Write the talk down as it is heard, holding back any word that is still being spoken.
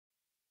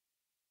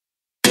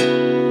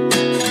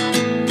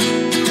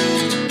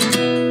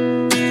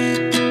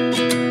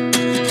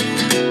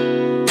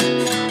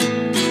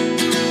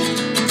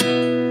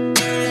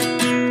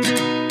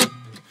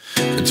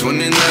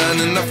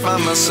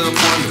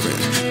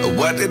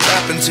what did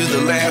happen to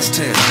the last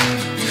 10?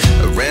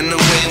 I ran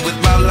away with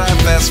my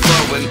life, fast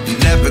forward,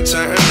 never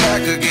turn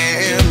back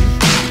again.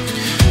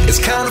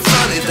 It's kind of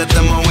funny that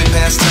the more we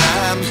pass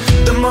time,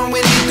 the more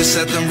we need to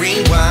set them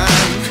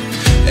rewind.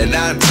 And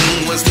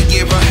 19 was the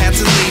year I had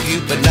to leave you,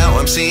 but now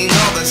I'm seeing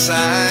all the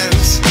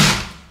signs.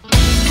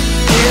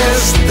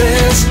 Is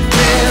this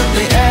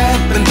really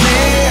happening?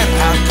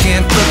 I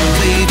can't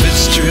believe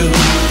it's true.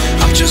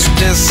 I'm just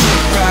as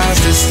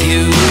surprised as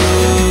you.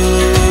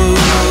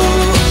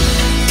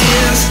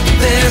 Is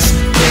this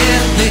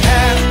really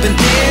happening?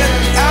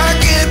 I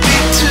can't be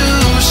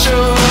too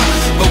sure,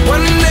 but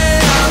one day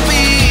I'll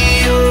be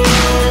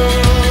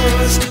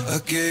yours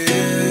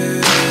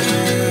again.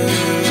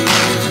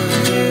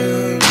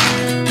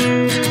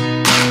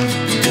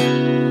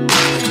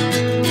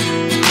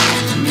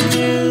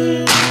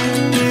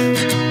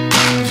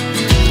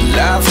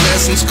 Life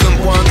lessons come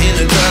one in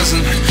a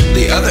dozen.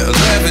 The other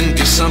 11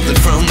 get something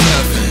from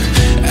nothing.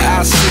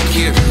 I sit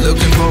here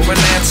looking for an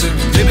answer.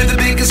 Maybe the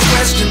biggest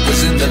question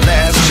was in the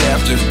last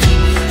chapter.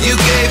 You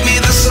gave me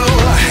the soul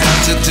I have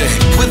today.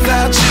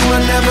 Without you I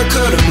never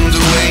could have moved